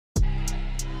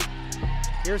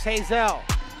Here's Hazel.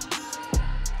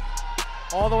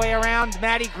 All the way around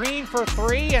Maddie Green for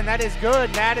three, and that is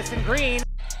good. Madison Green.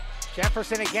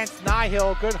 Jefferson against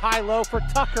Nihil. Good high-low for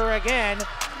Tucker again.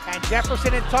 And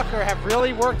Jefferson and Tucker have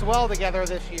really worked well together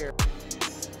this year.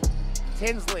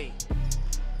 Tinsley.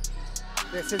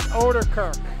 This is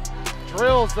Oderkirk.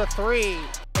 Drills the three.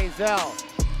 Hazel.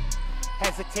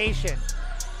 Hesitation.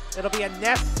 It'll be a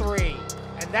nest three,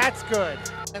 and that's good.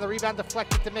 And the rebound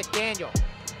deflected to McDaniel.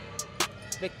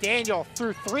 McDaniel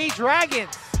through three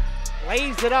Dragons.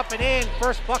 Lays it up and in.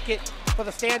 First bucket for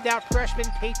the standout freshman,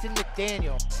 Peyton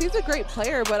McDaniel. She's a great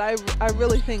player, but I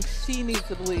really think she needs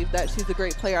to believe that she's a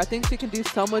great player. I think she can do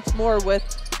so much more with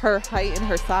her height and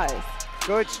her size.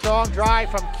 Good strong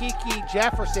drive from Kiki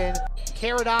Jefferson.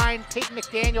 Carradine, Peyton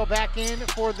McDaniel back in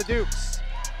for the Dukes.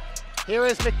 Here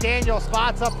is McDaniel,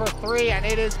 spots up for three, and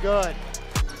it is good.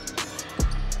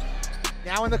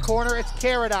 Now in the corner, it's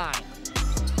Carradine.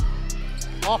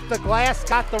 Off the glass,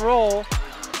 got the roll.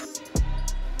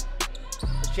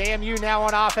 JMU now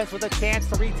on offense with a chance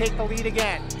to retake the lead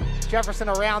again. Jefferson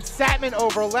around Satman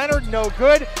over Leonard, no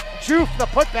good. Juf the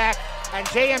putback, and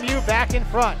JMU back in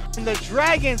front. And the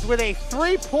Dragons with a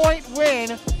 3-point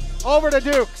win over the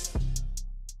Dukes.